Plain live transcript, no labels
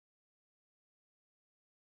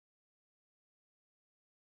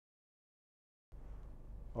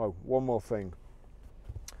Oh, one more thing.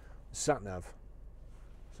 Sat Nav.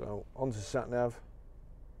 So onto Sat Nav.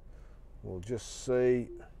 We'll just see.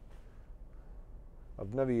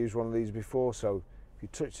 I've never used one of these before, so if you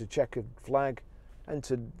touch the checkered flag,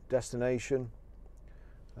 enter destination,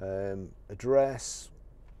 address.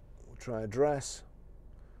 We'll try address.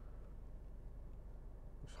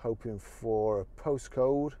 Just hoping for a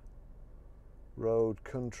postcode, road,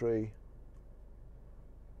 country,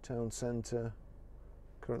 town centre,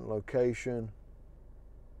 current location.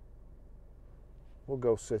 We'll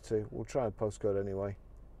go city. We'll try a postcode anyway.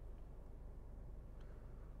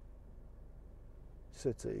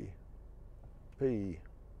 City, P,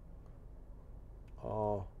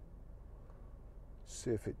 R, see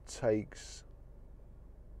if it takes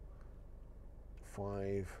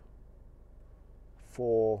 5,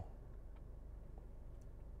 4,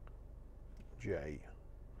 J,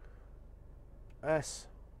 S,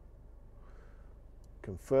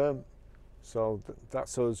 confirm. So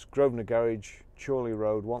that's us, Grosvenor Garage, Chorley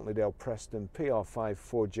Road, Wantleydale, Preston, PR5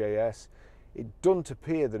 4JS. It doesn't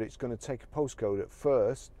appear that it's going to take a postcode at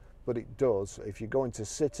first, but it does. If you go into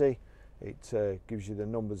city, it gives you the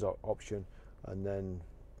numbers option, and then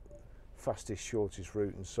fastest, shortest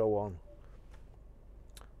route, and so on.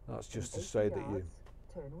 That's just to say that you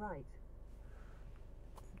turn right.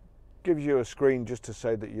 Gives you a screen just to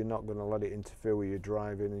say that you're not going to let it interfere with your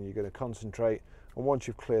driving, and you're going to concentrate. And once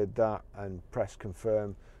you've cleared that and press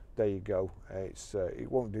confirm, there you go.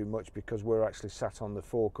 It won't do much because we're actually sat on the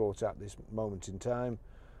forecourt at this moment in time,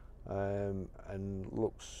 and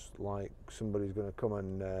looks like somebody's going to come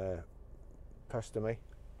and pester me.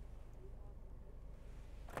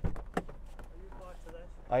 Are you part of this?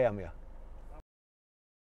 I am, yeah.